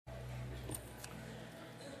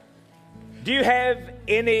Do you have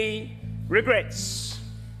any regrets?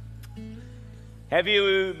 Have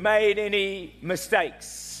you made any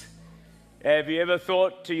mistakes? Have you ever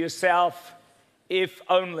thought to yourself, if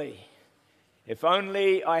only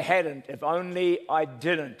I hadn't, if only I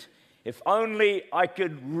didn't, if only I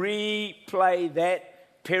could replay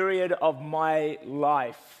that period of my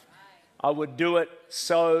life, I would do it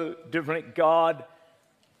so different. God,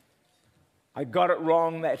 I got it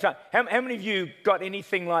wrong that time. How many of you got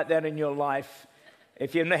anything like that in your life?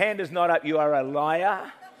 If your hand is not up, you are a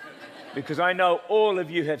liar. Because I know all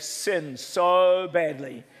of you have sinned so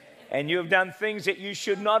badly. And you have done things that you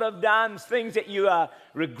should not have done, things that you are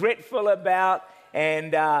regretful about.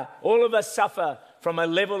 And all of us suffer from a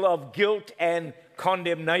level of guilt and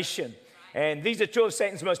condemnation. And these are two of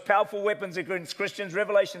Satan's most powerful weapons against Christians.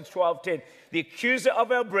 Revelation 12:10. The accuser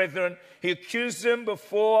of our brethren, he accused them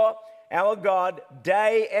before our God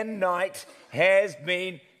day and night, has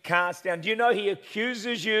been cast down. Do you know he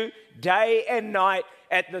accuses you day and night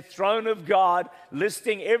at the throne of God,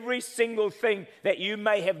 listing every single thing that you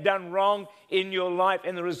may have done wrong in your life?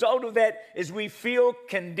 And the result of that is we feel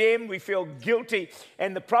condemned, we feel guilty.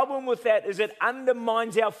 And the problem with that is it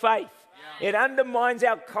undermines our faith. It undermines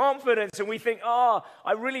our confidence, and we think, oh,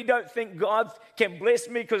 I really don't think God can bless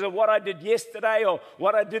me because of what I did yesterday or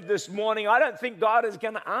what I did this morning. I don't think God is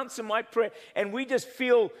going to answer my prayer. And we just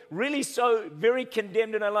feel really so very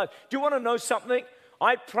condemned in our life. Do you want to know something?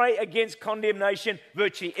 I pray against condemnation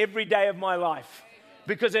virtually every day of my life.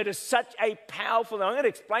 Because it is such a powerful, and I'm going to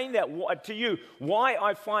explain that to you, why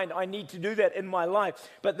I find I need to do that in my life.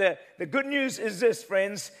 But the good news is this,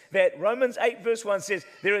 friends, that Romans 8 verse 1 says,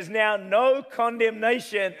 there is now no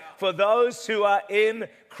condemnation for those who are in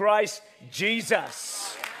Christ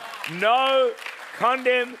Jesus. No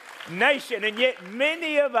condemnation. And yet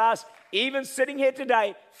many of us, even sitting here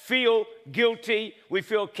today, feel guilty, we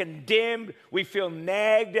feel condemned, we feel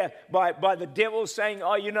nagged by the devil saying,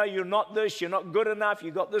 oh, you know, you're not this, you're not good enough,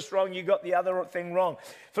 you got this wrong, you got the other thing wrong.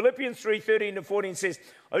 Philippians 3:13-14 says,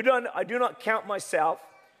 I do not count myself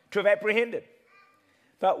to have apprehended.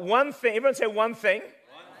 But one thing, everyone say one thing.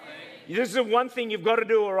 This is the one thing you've got to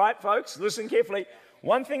do, all right, folks? Listen carefully.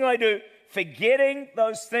 One thing I do, forgetting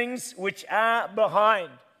those things which are behind,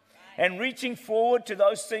 and reaching forward to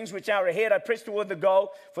those things which are ahead, I press toward the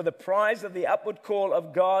goal for the prize of the upward call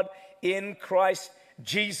of God in Christ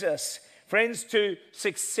Jesus. Friends, to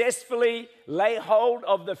successfully lay hold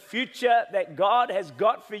of the future that God has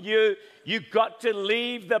got for you, you've got to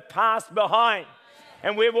leave the past behind.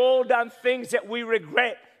 And we've all done things that we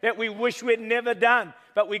regret, that we wish we'd never done.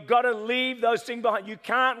 But we've got to leave those things behind. You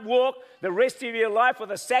can't walk the rest of your life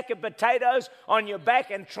with a sack of potatoes on your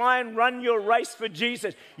back and try and run your race for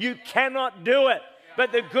Jesus. You cannot do it.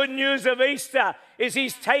 But the good news of Easter is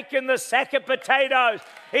he's taken the sack of potatoes.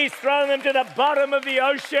 He's thrown them to the bottom of the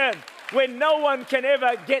ocean where no one can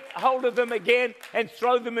ever get hold of them again and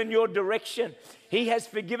throw them in your direction. He has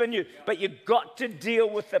forgiven you, but you've got to deal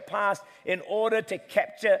with the past in order to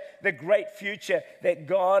capture the great future that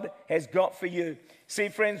God has got for you. See,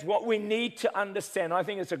 friends, what we need to understand, I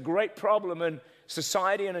think it's a great problem in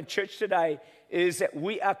society and in church today, is that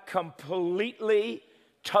we are completely,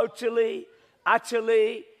 totally,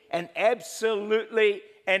 utterly, and absolutely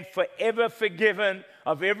and forever forgiven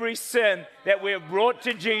of every sin that we have brought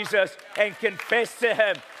to Jesus and confessed to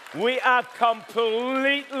him. We are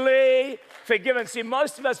completely forgiven. See,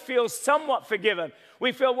 most of us feel somewhat forgiven.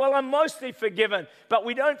 We feel, well, I'm mostly forgiven, but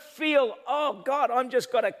we don't feel, oh, God, I'm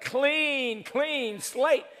just got a clean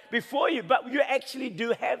slate before you. But you actually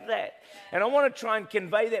do have that. And I want to try and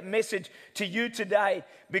convey that message to you today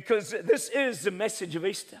because this is the message of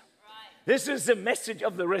Easter. Right. This is the message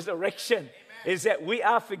of the resurrection. Amen. Is that we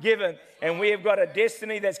are forgiven and we have got a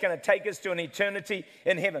destiny that's going to take us to an eternity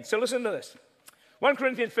in heaven. So listen to this. 1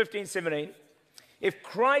 Corinthians 15:17. If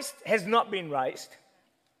Christ has not been raised,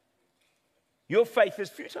 your faith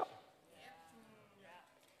is futile.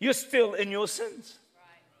 You're still in your sins.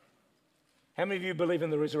 How many of you believe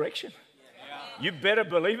in the resurrection? You better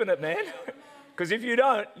believe in it, man. Because if you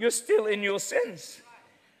don't, you're still in your sins.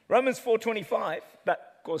 Romans 4:25,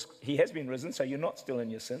 but of course he has been risen, so you're not still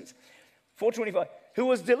in your sins. 4:25, who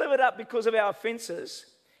was delivered up because of our offenses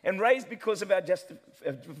and raised because of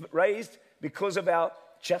our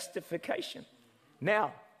justification.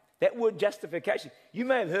 Now, that word justification, you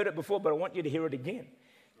may have heard it before, but I want you to hear it again.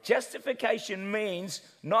 Justification means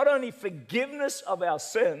not only forgiveness of our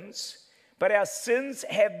sins, but our sins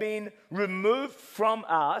have been removed from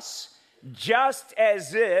us just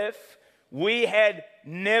as if we had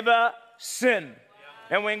never sinned.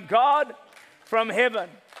 And when God from heaven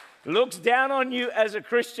looks down on you as a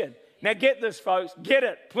Christian, now get this, folks, get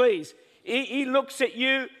it, please. He looks at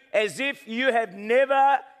you as if you have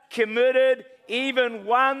never committed even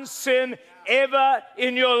one sin ever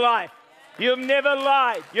in your life. You've never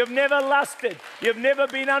lied. You've never lusted. You've never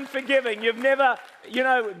been unforgiving. You've never,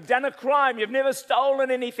 done a crime. You've never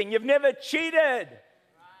stolen anything. You've never cheated.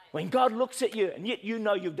 When God looks at you, and yet you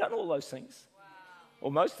know you've done all those things,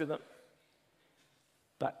 or most of them,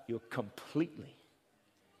 but you're completely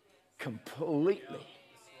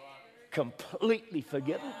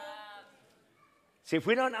forgiven. See, if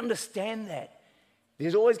we don't understand that,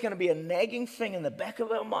 there's always going to be a nagging thing in the back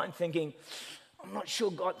of our mind thinking, I'm not sure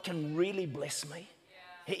God can really bless me.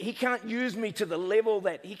 He can't use me to the level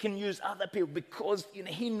that he can use other people because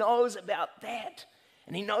he knows about that.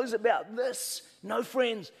 And he knows about this. No,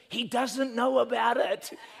 friends, he doesn't know about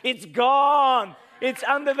it. It's gone. It's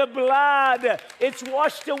under the blood. It's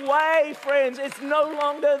washed away, friends. It's no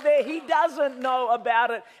longer there. He doesn't know about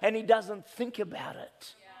it, and he doesn't think about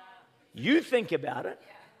it. You think about it,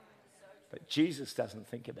 but Jesus doesn't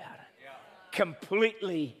think about it.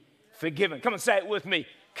 Completely forgiven. Come on, say it with me.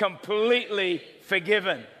 Completely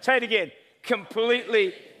forgiven. Say it again.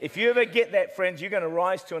 Completely. If you ever get that, friends, you're going to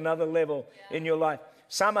rise to another level in your life.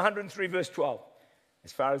 Psalm 103, verse 12.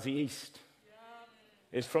 As far as the east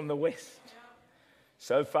is from the west,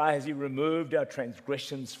 so far has he removed our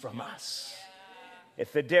transgressions from us.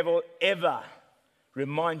 If the devil ever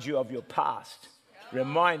reminds you of your past,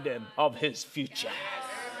 remind him of his future.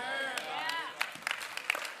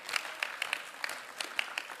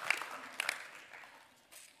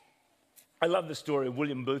 I love the story of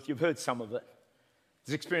William Booth. You've heard some of it.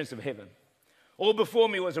 His experience of heaven. All before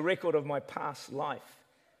me was a record of my past life,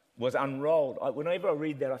 was unrolled. Whenever I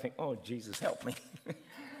read that, I think, oh, Jesus, help me.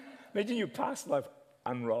 Imagine your past life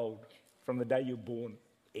unrolled from the day you're born,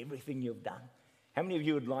 everything you've done. How many of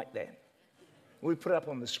you would like that? We put it up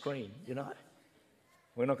on the screen,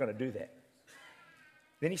 We're not going to do that.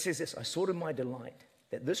 Then he says this, I saw to my delight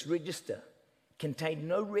that this register contained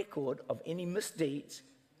no record of any misdeeds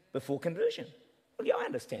before conversion. Well, yeah, I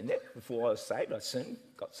understand that. Before I was saved, I sinned,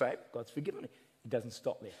 got saved, God's forgiven me. It doesn't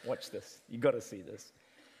stop there. Watch this. You've got to see this.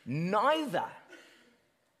 Neither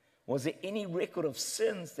was there any record of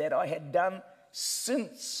sins that I had done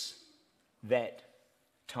since that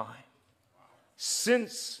time.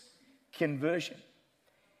 Since conversion.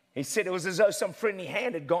 He said it was as though some friendly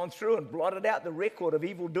hand had gone through and blotted out the record of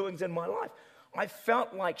evil doings in my life. I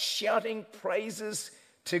felt like shouting praises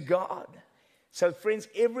to God. So friends,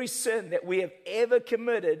 every sin that we have ever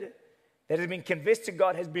committed that has been confessed to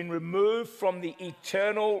God has been removed from the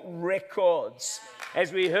eternal records.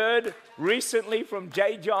 As we heard recently from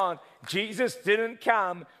J. John, Jesus didn't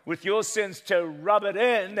come with your sins to rub it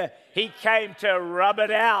in. He came to rub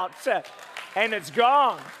it out. And it's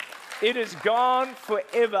gone. It is gone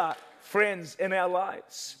forever, friends, in our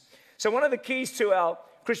lives. So one of the keys to our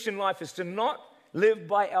Christian life is to not live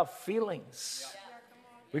by our feelings.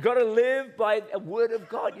 We've got to live by a word of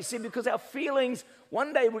God. You see, because our feelings,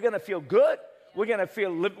 one day we're going to feel good. We're going to feel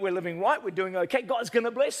we're living right. We're doing okay. God's going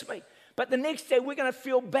to bless me. But the next day we're going to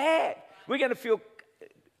feel bad. We're going to feel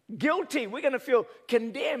guilty. We're going to feel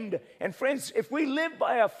condemned. And friends, if we live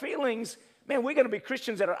by our feelings, man, we're going to be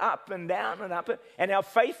Christians that are up and down and up. And our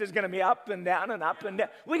faith is going to be up and down and up and down.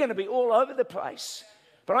 We're going to be all over the place.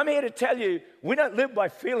 But I'm here to tell you, we don't live by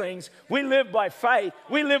feelings. We live by faith.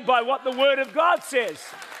 We live by what the Word of God says.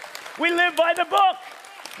 We live by the book.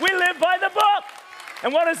 We live by the book.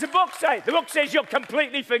 And what does the book say? The book says you're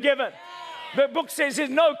completely forgiven. The book says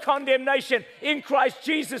there's no condemnation in Christ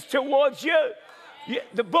Jesus towards you.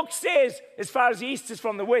 The book says, as far as the east is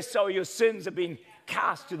from the west, so your sins have been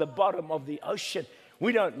cast to the bottom of the ocean.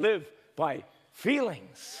 We don't live by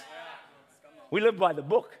feelings. We live by the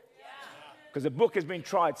book. Because the book has been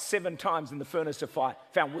tried 7 times in the furnace of fire,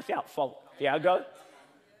 found without fault. Here I go.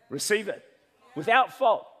 Receive it. Without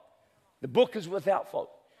fault. The book is without fault.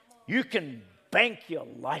 You can bank your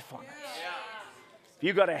life on it. If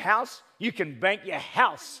you've got a house, you can bank your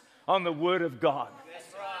house on the Word of God.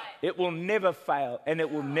 It will never fail and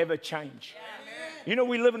it will never change. You know,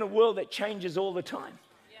 we live in a world that changes all the time.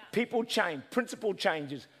 People change, principle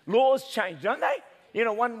changes, laws change, don't they? You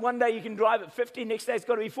know, one day you can drive at 50, next day it's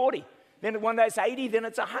got to be 40. Then one day it's 80, then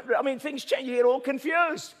it's 100. I mean, things change. You get all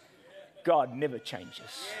confused. God never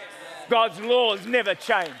changes. God's laws never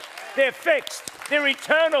change. They're fixed. They're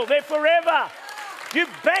eternal. They're forever. You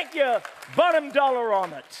bank your bottom dollar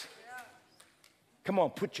on it. Come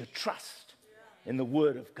on, put your trust in the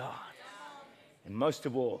Word of God. And most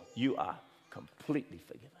of all, you are completely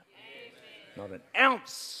forgiven. Not an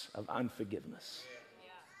ounce of unforgiveness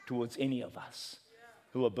towards any of us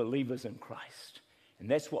who are believers in Christ. And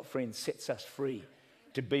that's what, friends, sets us free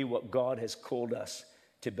to be what God has called us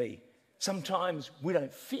to be. Sometimes we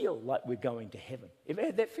don't feel like we're going to heaven. Ever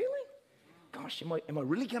had that feeling? Gosh, am I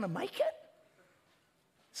really going to make it?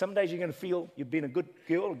 Some days you're going to feel you've been a good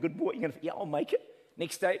girl, a good boy. You're going to feel, yeah, I'll make it.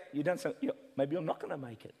 Next day, you've done something, yeah, maybe I'm not going to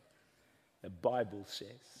make it. The Bible says,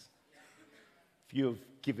 if you have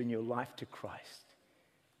given your life to Christ,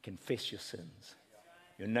 confess your sins.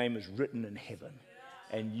 Your name is written in heaven,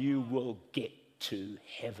 and you will get to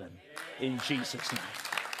heaven in Jesus' name.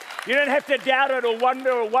 You don't have to doubt it or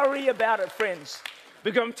wonder or worry about it, friends.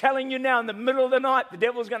 Because I'm telling you now, in the middle of the night, the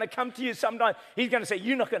devil's going to come to you sometime. He's going to say,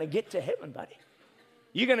 you're not going to get to heaven, buddy.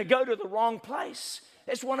 You're going to go to the wrong place.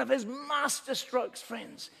 That's one of his master strokes,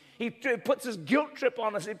 friends. He puts his guilt trip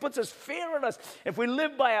on us. He puts his fear on us. If we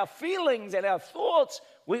live by our feelings and our thoughts,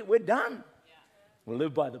 we're done. We'll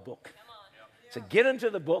live by the book. So get into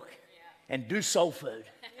the book and do soul food.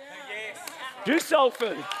 Do soul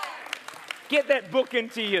food. Get that book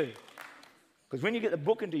into you. Because when you get the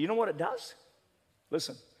book into you, you know what it does?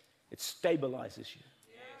 Listen, it stabilizes you.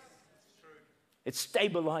 It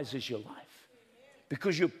stabilizes your life.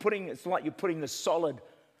 Because it's like you're putting the solid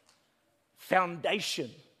foundation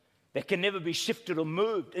that can never be shifted or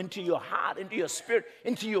moved into your heart, into your spirit,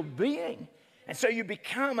 into your being. And so you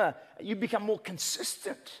become more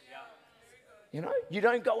consistent. You know, you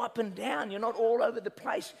don't go up and down. You're not all over the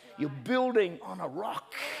place. You're building on a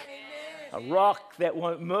rock. A rock that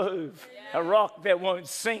won't move. A rock that won't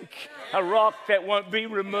sink. A rock that won't be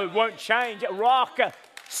removed, won't change. A rock,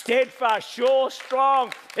 steadfast, sure,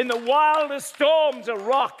 strong. In the wildest storms, a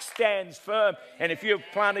rock stands firm. And if you've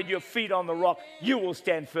planted your feet on the rock, you will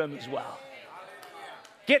stand firm as well.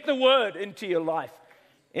 Get the word into your life,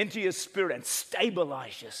 into your spirit, and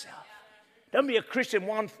stabilize yourself. Don't be a Christian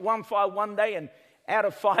one day and out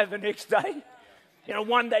of fire the next day. You know,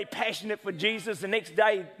 one day passionate for Jesus, the next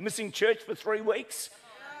day missing church for 3 weeks.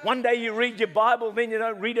 One day you read your Bible, then you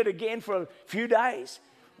don't read it again for a few days.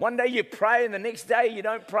 One day you pray, and the next day you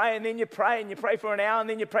don't pray, and then you pray for an hour, and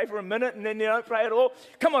then you pray for a minute, and then you don't pray at all.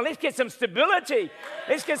 Come on, let's get some stability.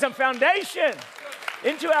 Let's get some foundation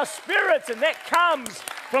into our spirits, and that comes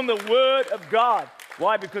from the Word of God.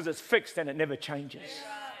 Why? Because it's fixed and it never changes.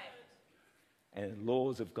 And the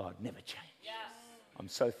laws of God never change. Yes. I'm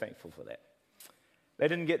so thankful for that. They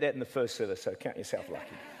didn't get that in the first service, so count yourself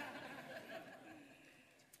lucky.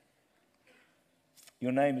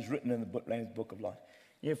 Your name is written in the Lamb's Book of Life.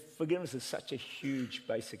 You know, forgiveness is such a huge,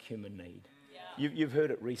 basic human need. Yeah. You've heard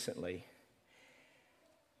it recently.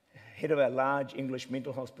 Head of our large English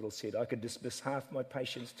mental hospital said, I could dismiss half my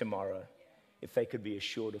patients tomorrow if they could be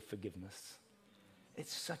assured of forgiveness.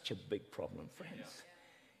 It's such a big problem, friends.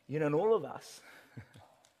 You know, and all of us,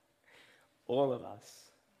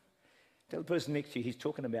 tell the person next to you, he's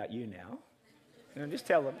talking about you now. You know, just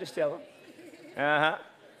tell them.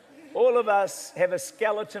 All of us have a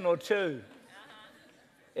skeleton or two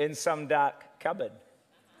in some dark cupboard.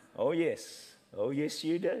 Oh, yes,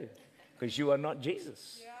 you do, because you are not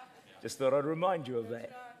Jesus. Just thought I'd remind you of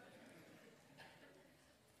that.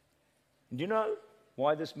 And do you know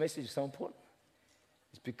why this message is so important?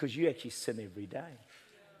 It's because you actually sin every day.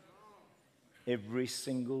 Every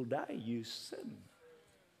single day you sin.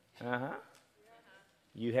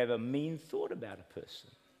 You have a mean thought about a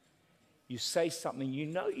person. You say something you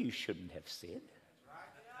know you shouldn't have said.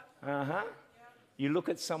 You look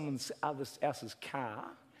at someone else's car,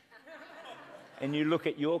 and you look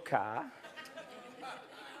at your car,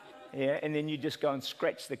 and then you just go and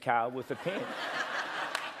scratch the car with a pen.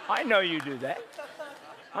 I know you do that.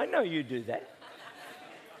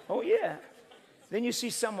 Oh, yeah. Then you see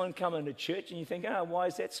someone come into church and you think, why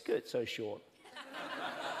is that skirt so short?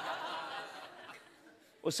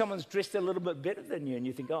 Or someone's dressed a little bit better than you and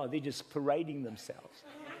you think, they're just parading themselves.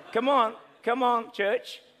 Come on,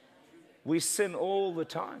 church. We sin all the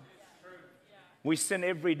time. We sin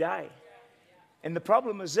every day. And the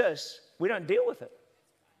problem is this, we don't deal with it.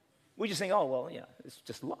 We just think, it's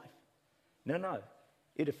just life. No,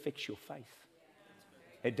 it affects your faith.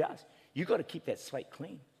 It does. You've got to keep that slate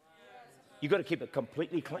clean. You've got to keep it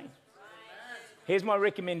completely clean. Here's my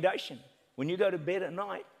recommendation. When you go to bed at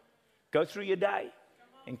night, go through your day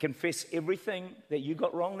and confess everything that you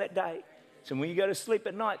got wrong that day. So when you go to sleep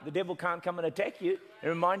at night, the devil can't come and attack you and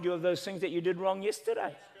remind you of those things that you did wrong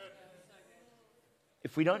yesterday.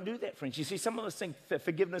 If we don't do that, friends, you see, some of us think that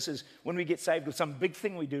forgiveness is when we get saved with some big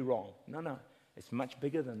thing we do wrong. No. It's much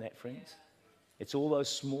bigger than that, friends. It's all those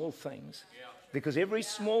small things. Because every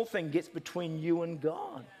small thing gets between you and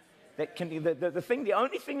God. That can be the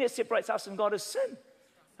only thing that separates us and God is sin.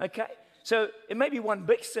 Okay? So it may be one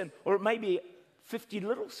big sin, or it may be 50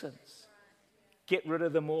 little sins. Get rid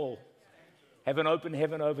of them all. Have an open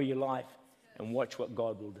heaven over your life and watch what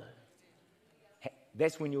God will do.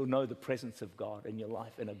 That's when you'll know the presence of God in your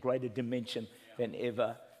life in a greater dimension than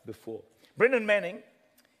ever before. Brendan Manning,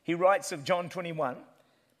 he writes of John 21,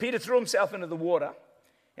 Peter threw himself into the water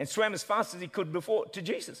and swam as fast as he could to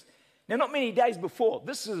Jesus. Now, not many days before,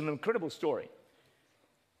 this is an incredible story.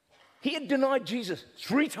 He had denied Jesus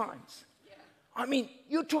 3 times. I mean,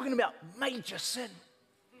 you're talking about major sin.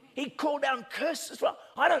 He called down curses. Well,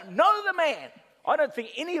 I don't know the man. I don't think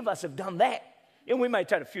any of us have done that. And we may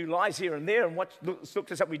take a few lies here and there and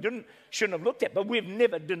looked at something we shouldn't have looked at, but we've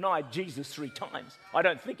never denied Jesus 3 times. I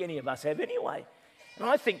don't think any of us have anyway. And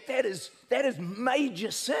I think that is major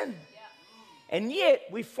sin. Yeah. And yet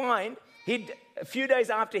we find a few days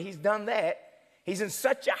after he's done that, he's in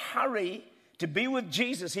such a hurry to be with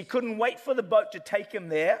Jesus. He couldn't wait for the boat to take him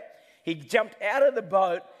there. He jumped out of the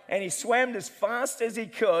boat and he swam as fast as he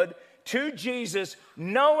could to Jesus,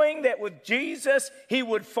 knowing that with Jesus he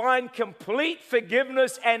would find complete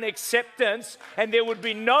forgiveness and acceptance, and there would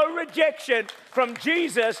be no rejection from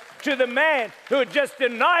Jesus to the man who had just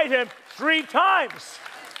denied him 3 times.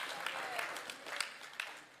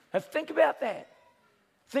 Now think about that.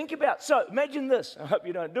 So imagine this. I hope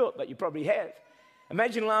you don't do it, but you probably have.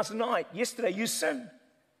 Imagine yesterday you sinned.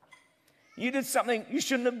 You did something you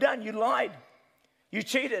shouldn't have done. You lied. You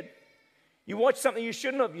cheated. You watched something you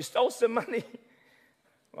shouldn't have. You stole some money.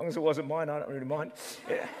 As long as it wasn't mine, I don't really mind.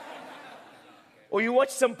 Yeah. Or you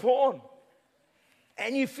watched some porn.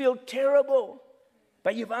 And you feel terrible.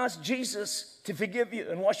 But you've asked Jesus to forgive you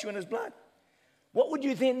and wash you in his blood. What would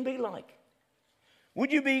you then be like?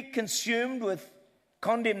 Would you be consumed with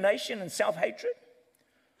condemnation and self-hatred?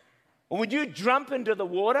 Or would you jump into the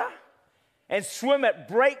water and swim at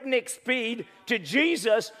breakneck speed to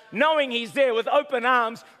Jesus, knowing he's there with open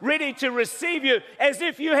arms, ready to receive you as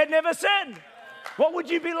if you had never sinned? What would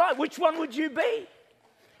you be like? Which one would you be?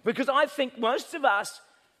 Because I think most of us,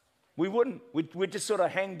 we wouldn't. We'd just sort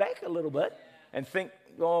of hang back a little bit and think,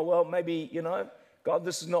 oh, well, maybe, God,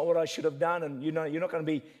 this is not what I should have done, and, you're not going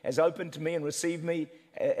to be as open to me and receive me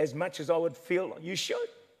as much as I would feel you should.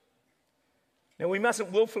 Now, we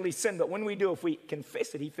mustn't willfully sin, but when we do, if we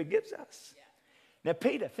confess it, he forgives us. Now,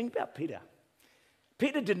 think about Peter.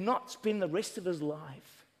 Peter did not spend the rest of his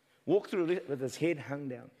life walk through it with his head hung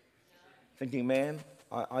down, thinking, man,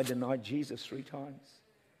 I denied Jesus 3 times.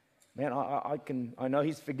 Man, I know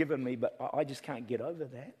he's forgiven me, but I just can't get over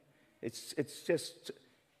that. It's just,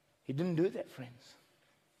 he didn't do that, friends.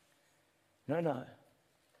 No.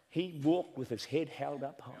 He walked with his head held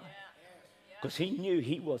up high because he knew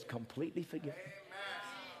he was completely forgiven.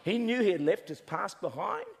 He knew he had left his past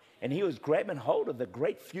behind, and he was grabbing hold of the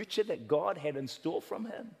great future that God had in store from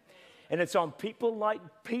him. And it's on people like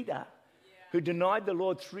Peter, who denied the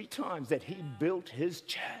Lord 3 times, that he built his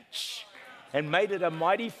church and made it a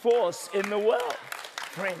mighty force in the world,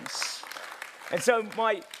 friends. And so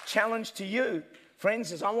my challenge to you,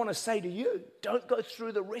 friends, is I want to say to you, don't go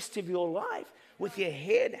through the rest of your life with your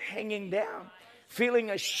head hanging down,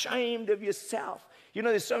 feeling ashamed of yourself.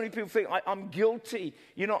 There's so many people think, I'm guilty,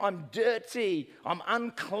 I'm dirty, I'm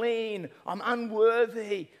unclean, I'm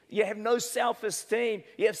unworthy. You have no self-esteem,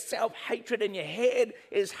 you have self-hatred, and your head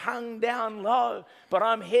is hung down low. But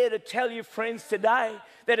I'm here to tell you, friends, today,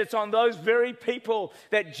 that it's on those very people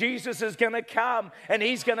that Jesus is going to come, and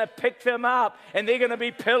he's going to pick them up, and they're going to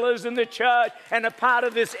be pillars in the church and a part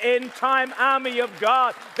of this end-time army of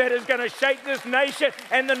God that is going to shake this nation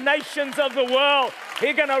and the nations of the world.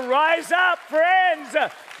 They're going to rise up, friends.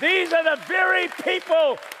 These are the very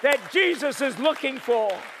people that Jesus is looking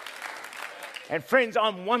for. And friends,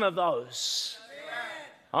 I'm one of those.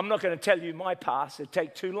 I'm not going to tell you my past. It'd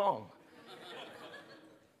take too long.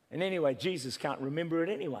 And anyway, Jesus can't remember it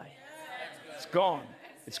anyway. It's gone.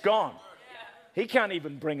 It's gone. He can't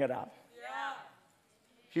even bring it up.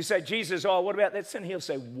 If you say, Jesus, what about that sin? He'll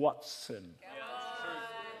say, what sin?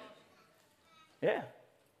 Yeah.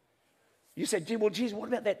 You say, well, Jesus, what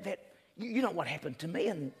about that? You know what happened to me,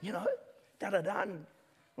 and, and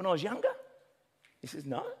when I was younger? He says,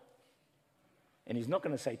 no. And he's not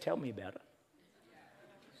going to say, tell me about it.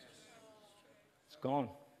 It's gone.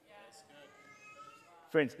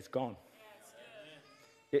 Friends, it's gone.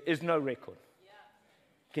 There is no record.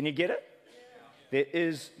 Can you get it? There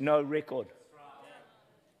is no record.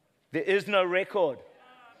 There is no record.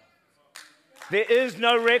 There is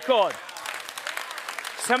no record.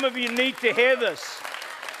 Some of you need to hear this.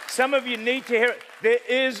 Some of you need to hear it. There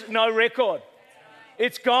is no record.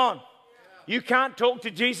 It's gone. You can't talk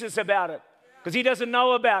to Jesus about it because he doesn't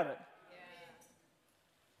know about it.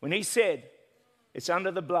 When he said, it's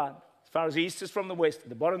under the blood, as far as the east is from the west, at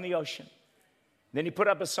the bottom of the ocean, then he put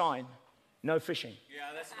up a sign, no fishing.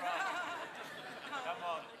 Yeah, that's right. Come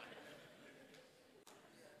on.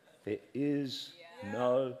 There is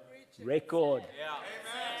no record. Yeah.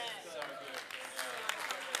 Amen. So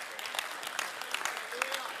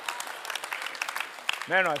good.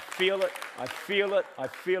 Man, I feel it. I feel it. I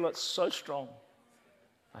feel it so strong.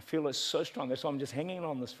 I feel it so strong. That's why I'm just hanging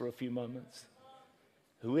on this for a few moments.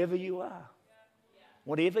 Whoever you are,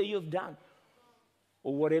 whatever you've done,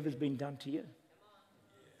 or whatever's been done to you,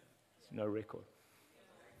 there's no record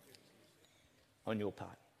on your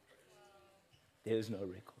part. There's no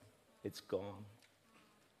record. It's gone.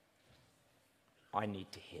 I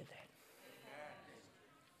need to hear that.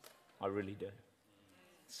 I really do.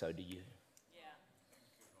 So do you.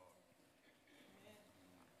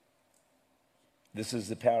 This is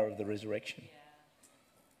the power of the resurrection.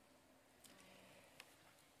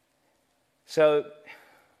 So,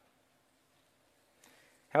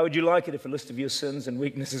 how would you like it if a list of your sins and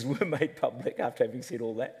weaknesses were made public after having said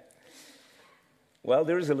all that? Well,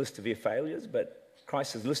 there is a list of your failures, but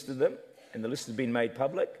Christ has listed them, and the list has been made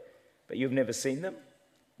public, but you've never seen them.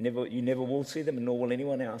 You never will see them, and nor will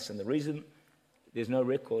anyone else. And the reason there's no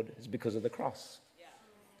record is because of the cross.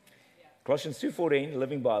 Colossians 2:14,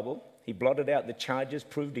 Living Bible, he blotted out the charges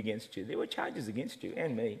proved against you. There were charges against you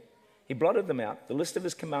and me. He blotted them out, the list of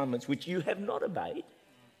his commandments, which you have not obeyed.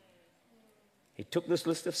 He took this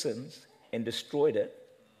list of sins and destroyed it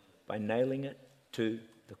by nailing it to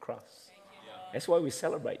the cross. That's why we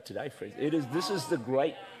celebrate today, friends. This is the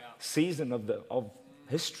great season of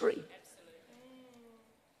history.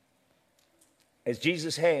 As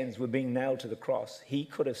Jesus' hands were being nailed to the cross, he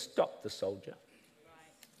could have stopped the soldier.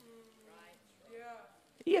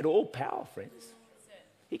 He had all power, friends.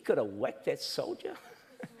 He could have whacked that soldier,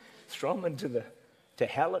 thrown him into to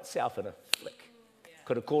hell itself in a flick.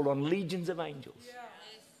 Could have called on legions of angels.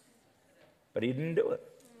 But he didn't do it.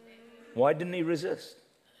 Why didn't he resist?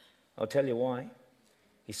 I'll tell you why.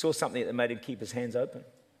 He saw something that made him keep his hands open.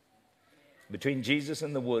 Between Jesus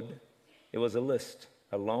and the wood, there was a list,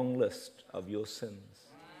 a long list of your sins,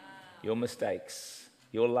 your mistakes,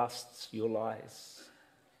 your lusts, your lies.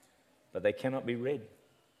 But they cannot be read.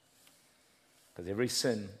 Because every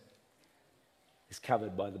sin is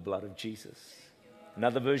covered by the blood of Jesus.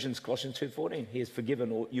 Another version is Colossians 2:14. He has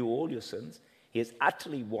forgiven you all your sins. He has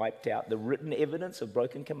utterly wiped out the written evidence of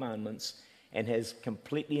broken commandments and has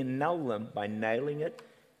completely annulled them by nailing it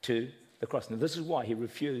to the cross. Now this is why he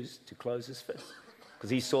refused to close his fist. Because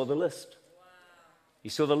he saw the list. He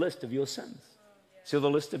saw the list of your sins. He saw the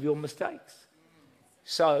list of your mistakes.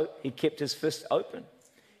 So he kept his fist open.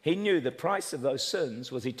 He knew the price of those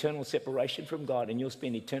sins was eternal separation from God, and you'll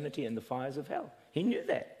spend eternity in the fires of hell. He knew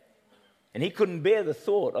that. And he couldn't bear the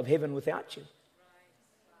thought of heaven without you.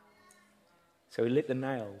 So he let the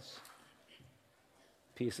nails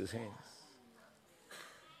pierce his hands.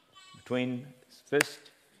 Between his fist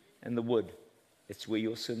and the wood, it's where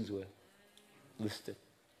your sins were listed.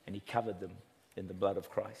 And he covered them in the blood of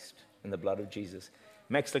Christ, in the blood of Jesus.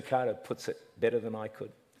 Max Lucado puts it better than I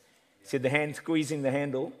could. He said the hand squeezing the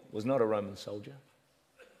handle was not a Roman soldier.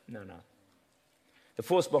 No. The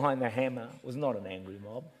force behind the hammer was not an angry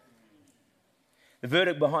mob. The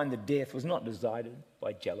verdict behind the death was not decided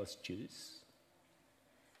by jealous Jews.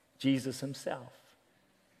 Jesus himself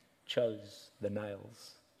chose the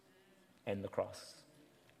nails and the cross.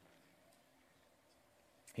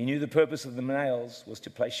 He knew the purpose of the nails was to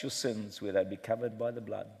place your sins where they'd be covered by the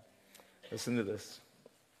blood. Listen to this.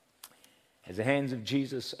 As the hands of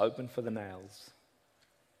Jesus opened for the nails,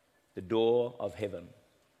 the door of heaven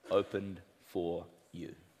opened for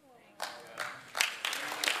you.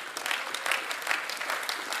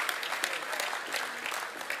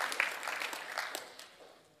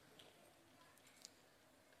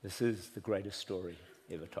 This is the greatest story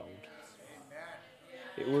ever told.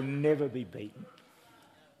 It will never be beaten.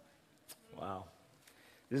 Wow.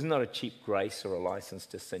 This is not a cheap grace or a license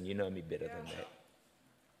to sin. You know me better than that.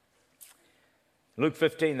 Luke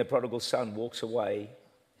 15, the prodigal son walks away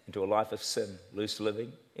into a life of sin, loose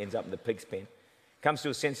living, ends up in the pig's pen, comes to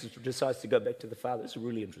a senses, decides to go back to the father. It's a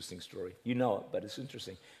really interesting story. You know it, but it's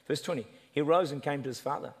interesting. Verse 20, he rose and came to his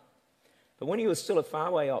father. But when he was still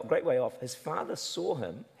a great way off, his father saw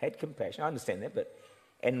him, had compassion, I understand that,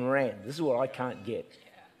 and ran. This is what I can't get.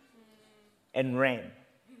 And ran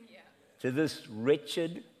to this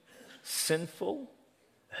wretched, sinful,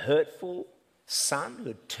 hurtful son who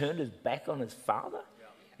had turned his back on his father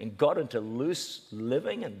and got into loose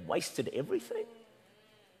living and wasted everything.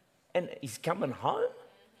 And he's coming home.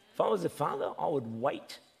 If I was a father, I would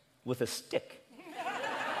wait with a stick.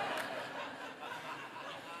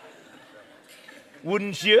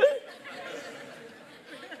 Wouldn't you?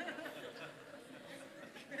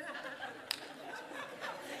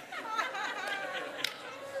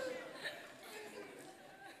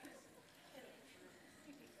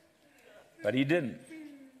 But he didn't.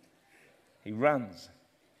 He runs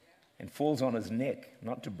and falls on his neck,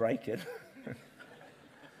 not to break it,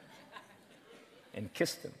 and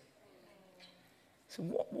kissed him. So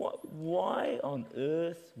why on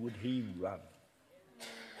earth would he run?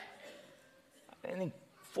 And then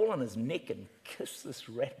fall on his neck and kiss this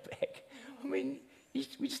ratback? I mean,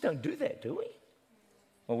 we just don't do that, do we?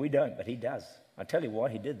 Well, we don't, but he does. I'll tell you why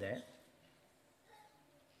he did that.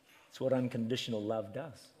 It's what unconditional love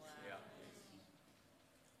does. Wow.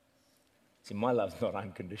 See, my love's not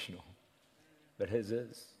unconditional, but his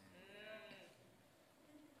is.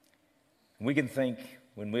 We can think,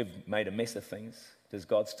 when we've made a mess of things, does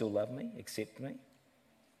God still love me, accept me?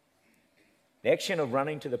 The action of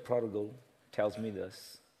running to the prodigal tells me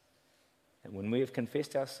this, that when we have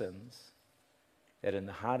confessed our sins, that in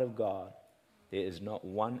the heart of God, there is not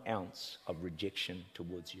 1 ounce of rejection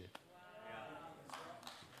towards you.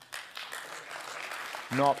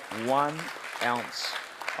 Not 1 ounce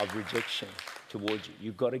of rejection towards you.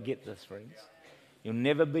 You've got to get this, friends. You'll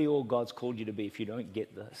never be all God's called you to be if you don't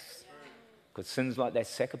get this. Because sin's like that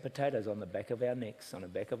sack of potatoes on the back of our necks, on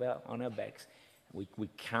our backs. We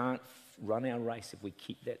can't run our race if we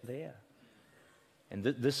keep that there. And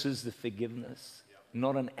this is the forgiveness.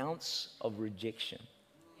 Not an ounce of rejection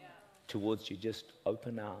towards you. Just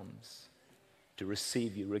open arms to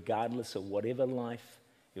receive you, regardless of whatever life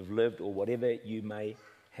you've lived or whatever you may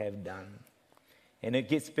have done. And it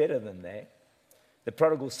gets better than that. The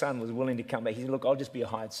prodigal son was willing to come back. He said, look, I'll just be a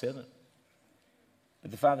hired servant.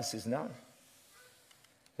 But the father says no.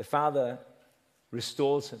 The father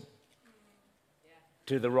restores him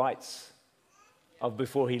to the rights of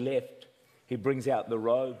before he left. He brings out the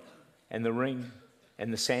robe and the ring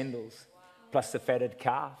and the sandals, plus the fatted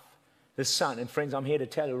calf. The son, and friends, I'm here to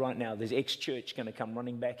tell you right now, there's ex-church going to come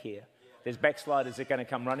running back here. There's backsliders that are going to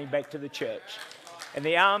come running back to the church. And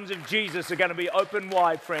the arms of Jesus are going to be open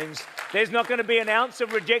wide, friends. There's not going to be an ounce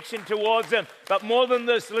of rejection towards them. But more than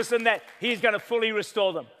this, listen, that he's going to fully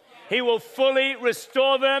restore them. He will fully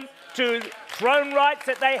restore them to throne rights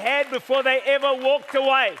that they had before they ever walked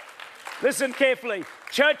away. Listen carefully.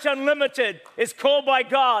 Church Unlimited is called by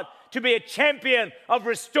God to be a champion of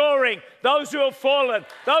restoring those who have fallen,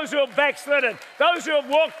 those who have backslidden, those who have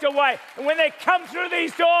walked away. And when they come through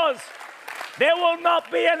these doors, there will not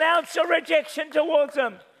be an ounce of rejection towards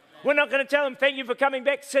them. We're not going to tell them, thank you for coming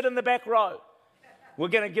back, sit in the back row. We're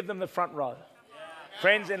going to give them the front row.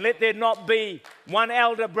 Friends, and let there not be one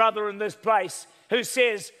elder brother in this place who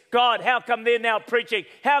says, God, how come they're now preaching?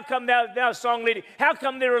 How come they're now song leading? How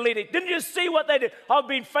come they're a leading? Didn't you see what they did? I've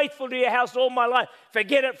been faithful to your house all my life.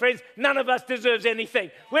 Forget it, friends. None of us deserves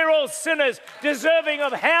anything. We're all sinners deserving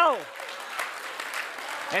of hell.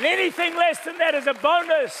 And anything less than that is a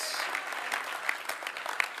bonus.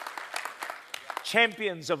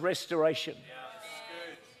 Champions of restoration.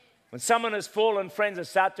 When someone has fallen, friends, and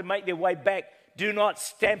start to make their way back, do not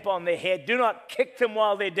stamp on their head. Do not kick them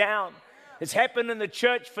while they're down. It's happened in the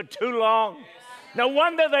church for too long. No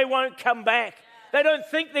wonder they won't come back. They don't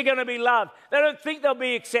think they're going to be loved. They don't think they'll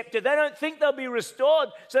be accepted. They don't think they'll be restored.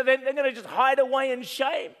 So then they're going to just hide away in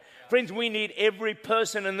shame. Friends, we need every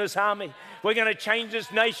person in this army. We're going to change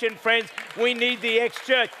this nation, friends. We need the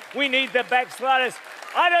ex-church. We need the backsliders.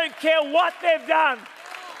 I don't care what they've done.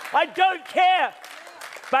 I don't care.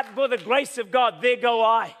 But for the grace of God, there go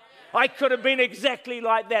I. I could have been exactly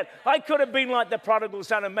like that. I could have been like the prodigal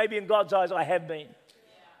son, and maybe in God's eyes I have been.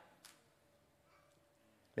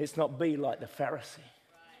 Let's not be like the Pharisee.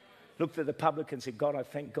 Looked at the publican and said, God, I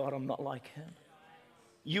thank God I'm not like him.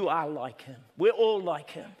 You are like him. We're all like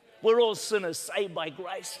him. We're all sinners saved by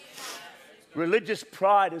grace. Religious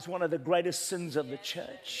pride is one of the greatest sins of the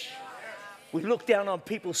church. We look down on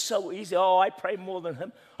people so easy. Oh, I pray more than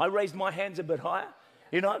him. I raise my hands a bit higher.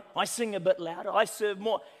 You know, I sing a bit louder. I serve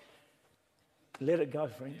more. Let it go,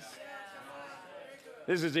 friends.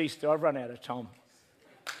 This is Easter. I've run out of time.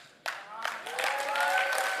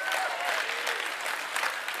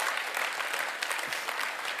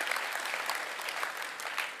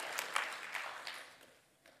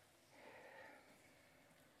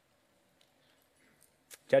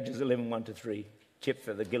 Judges 11, 1-3.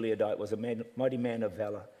 Jephthah the Gileadite was a mighty man of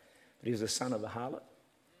valor, but he was the son of a harlot.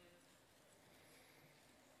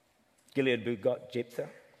 Gilead begot Jephthah.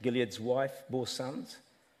 Gilead's wife bore sons.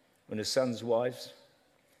 When his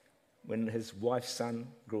wife's son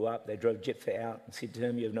grew up, they drove Jephthah out and said to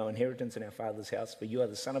him, you have no inheritance in our father's house, for you are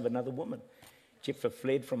the son of another woman. Jephthah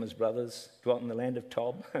fled from his brothers, dwelt in the land of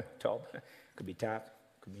Tob. Tob, could be Tark,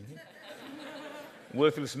 could be anything.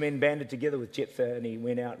 Worthless men banded together with Jephthah, and he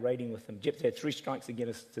went out raiding with them. Jephthah had 3 strikes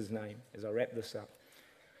against his name, as I wrap this up.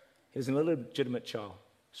 He was an illegitimate child,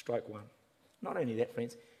 strike 1. Not only that,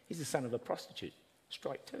 friends, he's the son of a prostitute.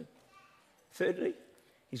 Strike 2. Thirdly,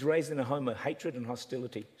 he's raised in a home of hatred and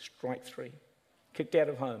hostility. Strike 3. Kicked out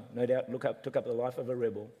of home, no doubt, took up the life of a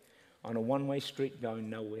rebel on a one-way street going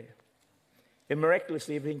nowhere. Then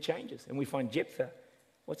miraculously everything changes, and we find Jephthah,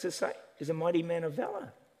 what's it say? He's a mighty man of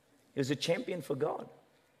valor. He was a champion for God.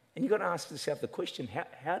 And you've got to ask yourself the question,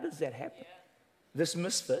 how does that happen? Yeah. This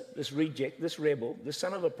misfit, this reject, this rebel, the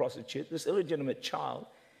son of a prostitute, this illegitimate child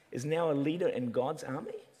is now a leader in God's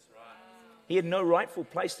army. Right. He had no rightful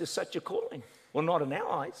place to such a calling. Well, not in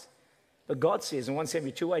our eyes. But God says in 1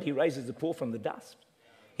 Samuel 2:8, he raises the poor from the dust.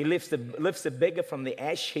 He lifts the beggar from the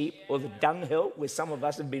ash heap or the dunghill where some of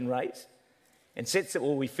us have been raised and sets it,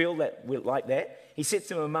 or we feel that we're like that. He sets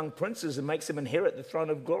him among princes and makes him inherit the throne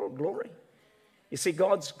of glory. You see,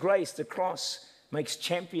 God's grace, the cross, makes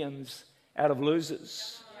champions out of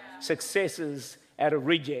losers, successes out of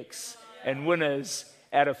rejects, and winners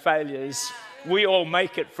out of failures. We all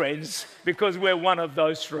make it, friends, because we're one of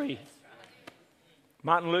those three.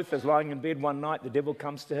 Martin Luther's lying in bed one night. The devil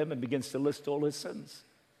comes to him and begins to list all his sins.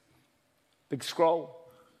 Big scroll,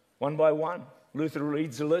 one by one. Luther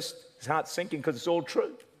reads the list. His heart's sinking because it's all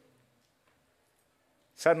true.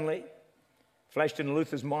 Suddenly, flashed in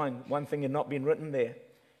Luther's mind, one thing had not been written there.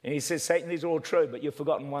 And he says, Satan, these are all true, but you've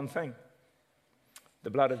forgotten one thing. The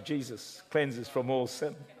blood of Jesus cleanses from all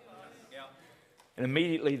sin. And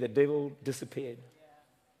immediately the devil disappeared.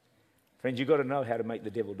 Friends, you've got to know how to make the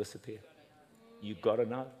devil disappear. You've got to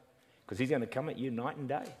know. Because he's going to come at you night and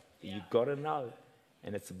day. You've got to know.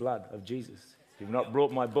 And it's the blood of Jesus. If you've not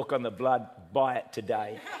brought my book on the blood, buy it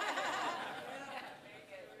today.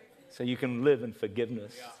 So you can live in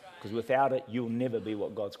forgiveness. Because without it, you'll never be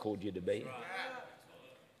what God's called you to be.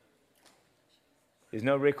 There's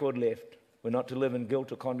no record left. We're not to live in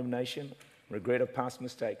guilt or condemnation, regret of past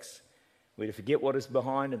mistakes. We're to forget what is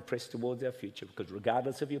behind and press towards our future. Because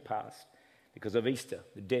regardless of your past, because of Easter,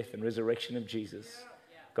 the death and resurrection of Jesus,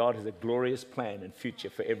 God has a glorious plan and future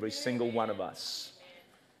for every single one of us.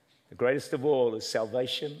 The greatest of all is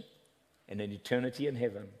salvation and an eternity in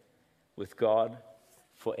heaven with God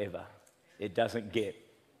forever. It doesn't get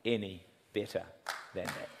any better than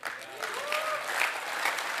that.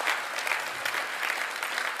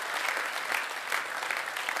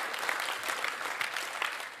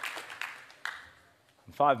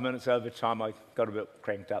 I'm 5 minutes over time. I got a bit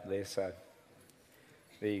cranked up there, so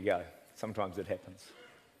there you go. Sometimes it happens.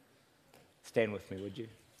 Stand with me, would you?